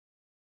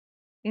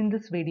In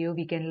this video,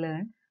 we can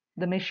learn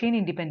the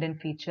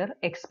machine-independent feature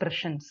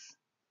expressions.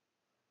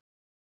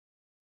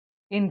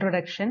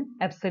 Introduction,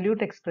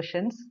 absolute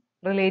expressions,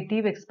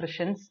 relative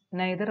expressions,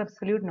 neither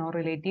absolute nor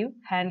relative,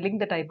 handling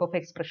the type of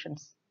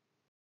expressions.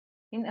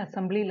 In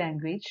assembly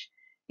language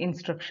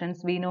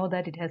instructions, we know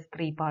that it has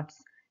three parts: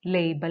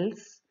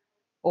 labels,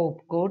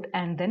 opcode,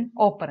 and then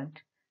operand.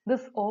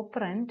 This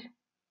operand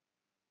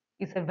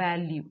is a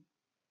value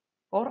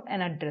or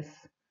an address.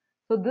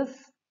 So this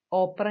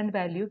operand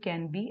value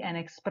can be an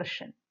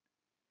expression.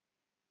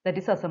 That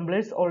is,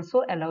 assemblers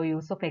also allow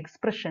use of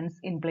expressions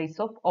in place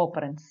of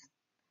operands.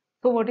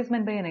 So what is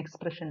meant by an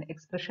expression?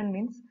 Expression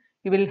means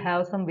you will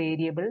have some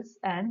variables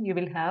and you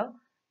will have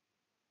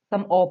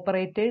some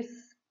operators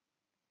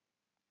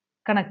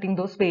connecting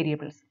those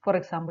variables. For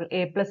example,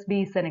 a plus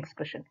b is an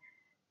expression.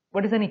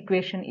 What is an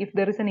equation? If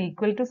there is an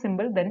equal to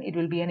symbol, then it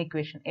will be an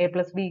equation. A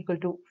plus b equal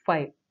to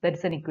 5. That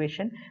is an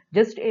equation.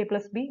 Just a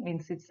plus b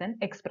means it's an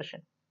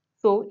expression.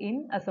 So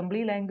in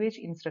assembly language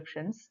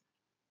instructions,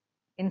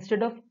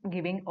 instead of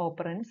giving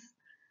operands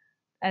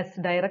as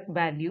direct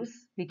values,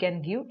 we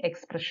can give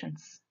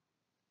expressions.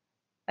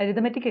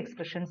 Arithmetic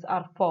expressions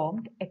are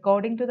formed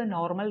according to the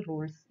normal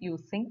rules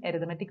using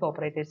arithmetic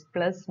operators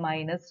plus,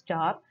 minus,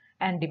 star,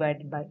 and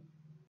divided by.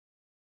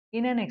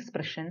 In an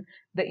expression,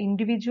 the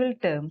individual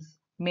terms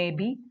may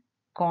be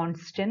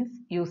constants,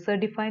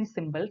 user-defined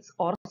symbols,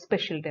 or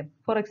special terms.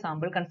 For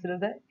example, consider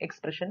the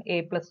expression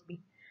a plus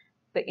b.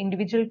 The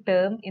individual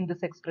term in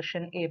this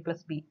expression a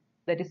plus b,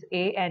 that is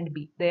a and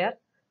b, they are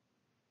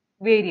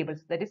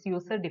variables, that is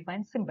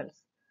user-defined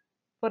symbols.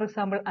 For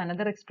example,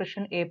 another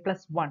expression a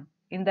plus 1.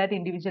 In that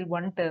individual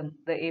one term,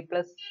 the a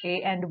plus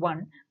a and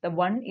 1, the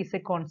 1 is a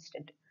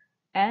constant.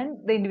 And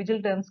the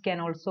individual terms can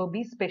also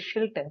be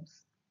special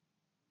terms.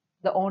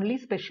 The only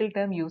special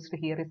term used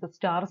here is the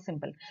star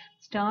symbol.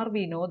 Star,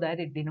 we know that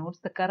it denotes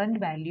the current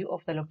value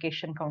of the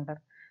location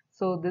counter.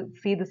 So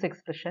see this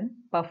expression,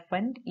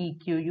 buffand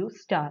EQU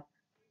star,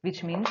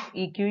 which means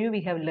EQU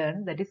we have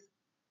learned that is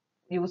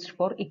used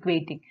for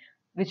equating,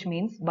 which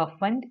means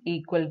buffand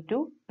equal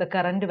to the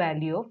current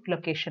value of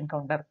location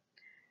counter.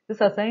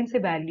 This assigns a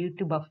value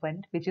to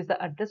buffand, which is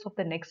the address of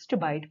the next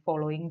byte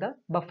following the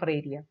buffer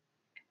area.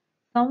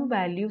 Some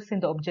values in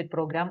the object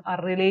program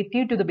are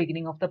relative to the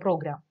beginning of the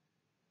program,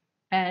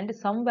 and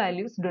some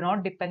values do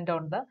not depend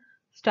on the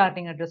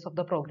starting address of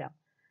the program.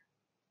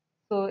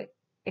 So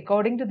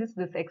according to this,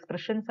 these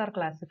expressions are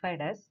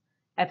classified as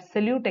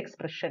absolute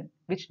expression,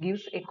 which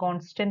gives a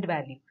constant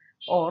value,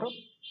 or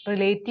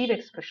relative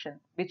expression,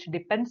 which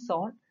depends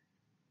on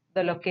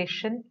the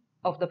location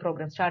of the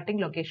program, starting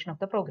location of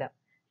the program.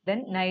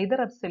 Then neither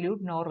absolute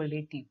nor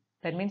relative.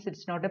 That means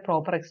it's not a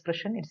proper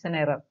expression, it's an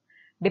error,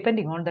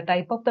 depending on the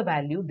type of the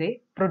value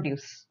they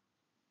produce.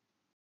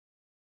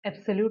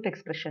 Absolute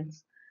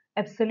expressions.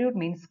 Absolute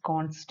means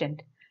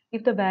constant.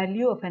 If the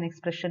value of an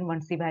expression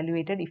once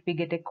evaluated, if we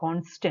get a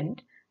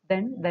constant,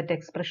 then that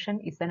expression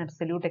is an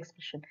absolute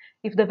expression.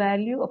 If the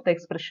value of the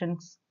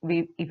expressions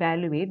we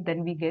evaluate,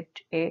 then we get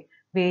a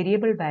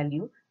variable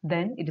value,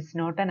 then it is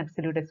not an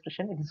absolute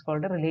expression, it is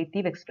called a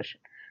relative expression.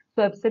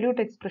 So absolute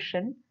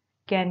expression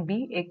can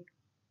be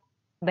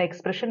the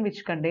expression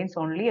which contains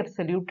only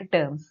absolute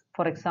terms.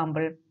 For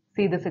example,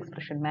 see this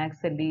expression,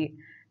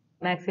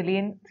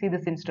 Maxillian, see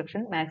this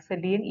instruction,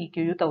 Maxillian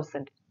EQU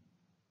 1000.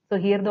 So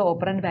here the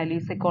operand value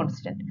is a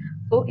constant.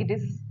 So it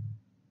is,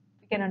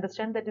 we can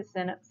understand that it's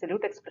an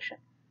absolute expression.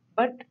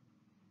 But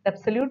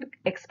absolute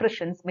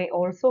expressions may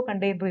also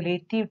contain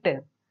relative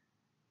term.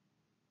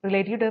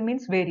 Relative term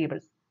means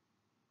variables,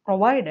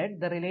 provided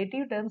the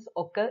relative terms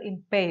occur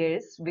in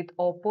pairs with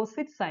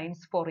opposite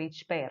signs for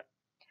each pair.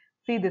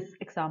 See this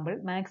example,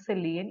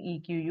 Maxillian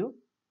EQU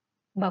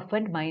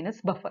buffand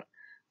minus buffer.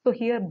 So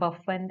here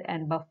buffand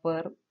and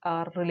buffer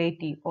are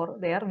relative, or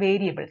they are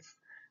variables,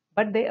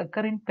 but they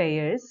occur in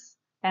pairs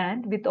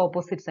and with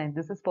opposite sign.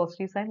 This is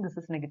positive sign, this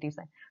is negative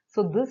sign.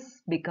 So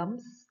this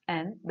becomes,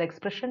 and the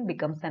expression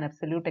becomes an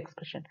absolute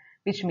expression,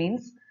 which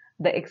means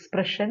the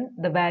expression,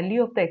 the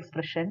value of the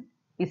expression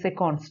is a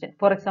constant.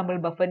 For example,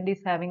 buffand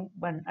is having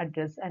one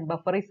address and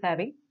buffer is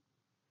having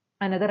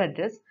another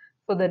address.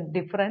 So the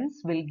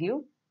difference will give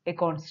a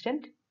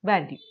constant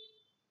value.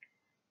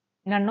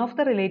 None of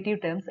the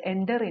relative terms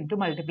enter into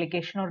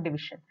multiplication or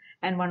division.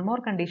 And one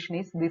more condition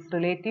is these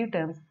relative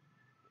terms,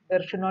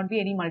 there should not be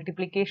any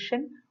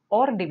multiplication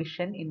or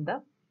division in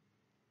the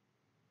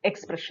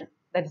expression.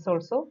 That is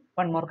also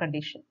one more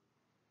condition.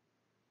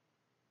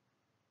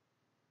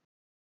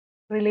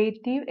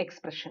 Relative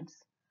expressions.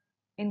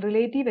 In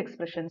relative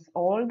expressions,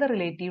 all the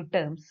relative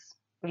terms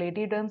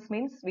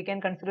means we can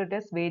consider it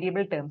as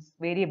variable terms,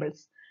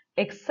 variables,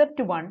 except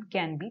one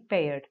can be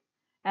paired.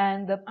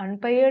 And the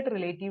unpaired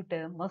relative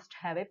term must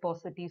have a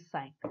positive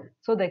sign.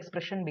 So the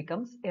expression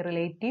becomes a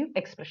relative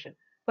expression.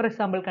 For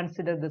example,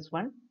 consider this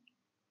one,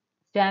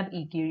 stab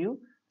EQU.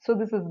 So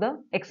this is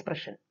the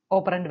expression,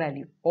 operand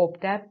value,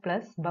 optab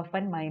plus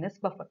buffand minus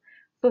buffer.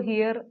 So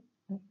here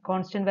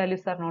constant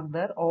values are not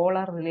there, all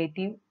are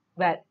relative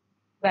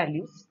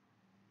values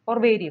or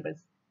variables.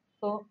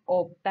 So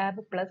optab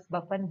plus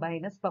buffer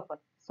minus buffer.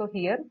 So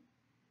here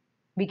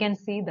we can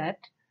see that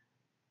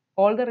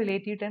all the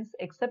relative terms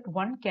except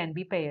one can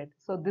be paired.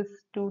 So this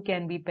two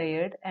can be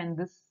paired and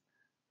this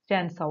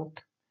stands out.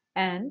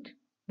 And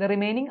the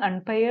remaining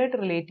unpaired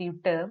relative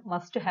term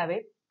must have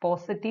a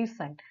positive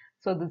sign.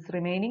 So this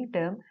remaining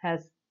term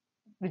has,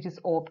 which is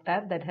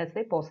optab, that has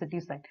a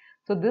positive sign.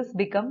 So this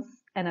becomes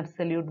an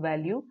absolute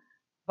value,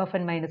 buffer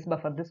minus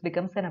buffer. This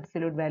becomes an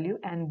absolute value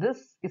and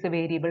this is a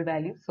variable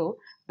value. So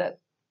the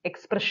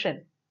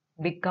expression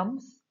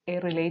becomes a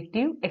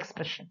relative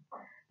expression.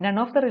 None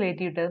of the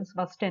relative terms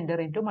must enter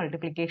into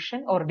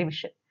multiplication or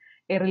division.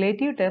 A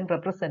relative term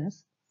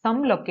represents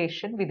some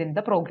location within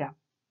the program.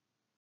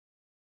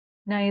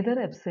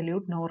 Neither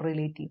absolute nor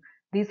relative.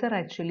 These are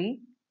actually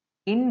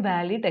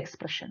invalid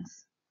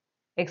expressions.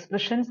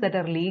 Expressions that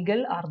are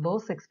legal are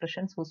those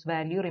expressions whose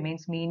value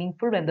remains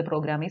meaningful when the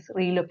program is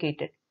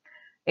relocated.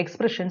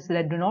 Expressions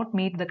that do not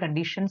meet the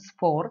conditions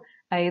for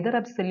either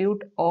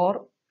absolute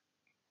or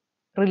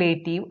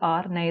relative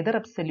are neither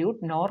absolute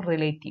nor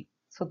relative.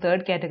 So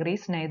third category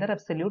is neither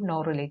absolute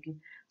nor relative.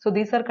 So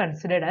these are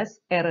considered as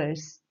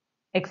errors.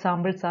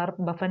 Examples are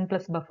buffer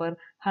plus buffer,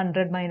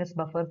 100 minus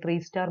buffer,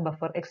 3-star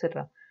buffer,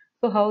 etc.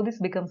 So how this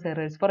becomes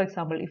errors? For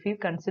example, if you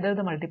consider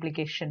the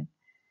multiplication,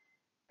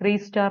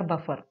 3-star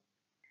buffer.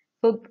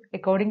 So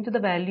according to the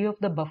value of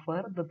the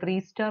buffer, the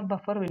 3-star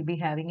buffer will be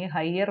having a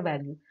higher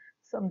value.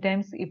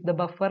 Sometimes if the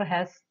buffer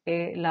has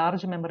a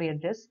large memory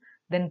address,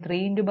 then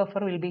 3 into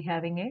buffer will be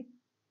having a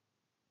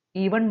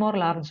even more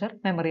larger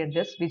memory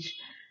address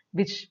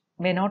which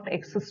may not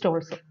exist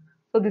also.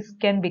 So this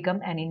can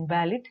become an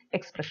invalid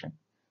expression.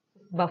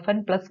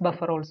 Buffer plus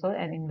buffer also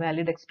an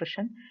invalid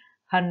expression.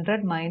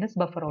 100 minus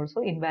buffer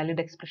also invalid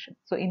expression.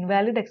 So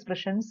invalid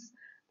expressions,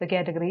 the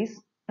category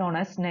is known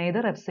as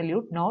neither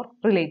absolute nor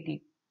relative.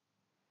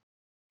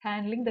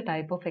 Handling the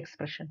type of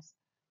expressions.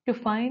 To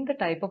find the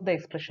type of the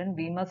expression,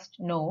 we must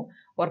know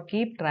or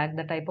keep track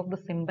the type of the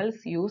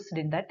symbols used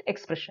in that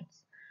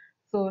expressions.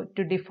 So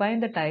to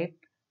define the type,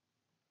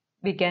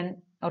 we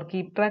can, or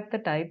keep track the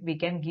type, we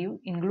can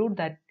include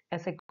that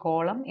as a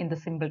column in the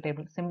symbol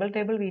table. Symbol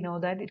table, we know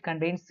that it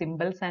contains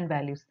symbols and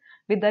values.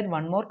 With that,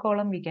 one more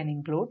column we can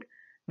include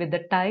with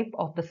the type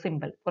of the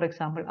symbol. For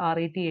example,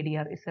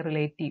 RATADR is a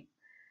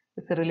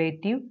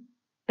relative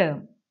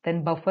term.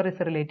 Then buffer is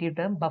a relative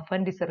term,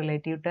 buffend is a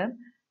relative term,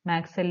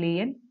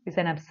 maxLEN is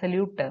an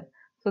absolute term.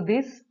 So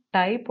this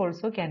type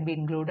also can be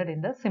included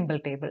in the symbol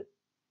table.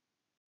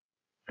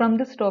 From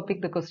this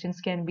topic, the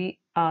questions can be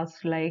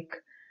asked like,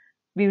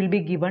 we will be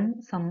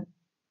given some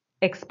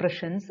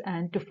expressions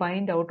and to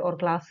find out or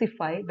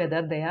classify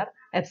whether they are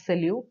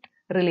absolute,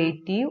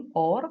 relative,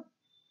 or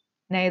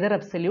neither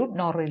absolute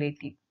nor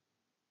relative.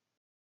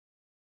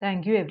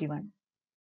 Thank you everyone.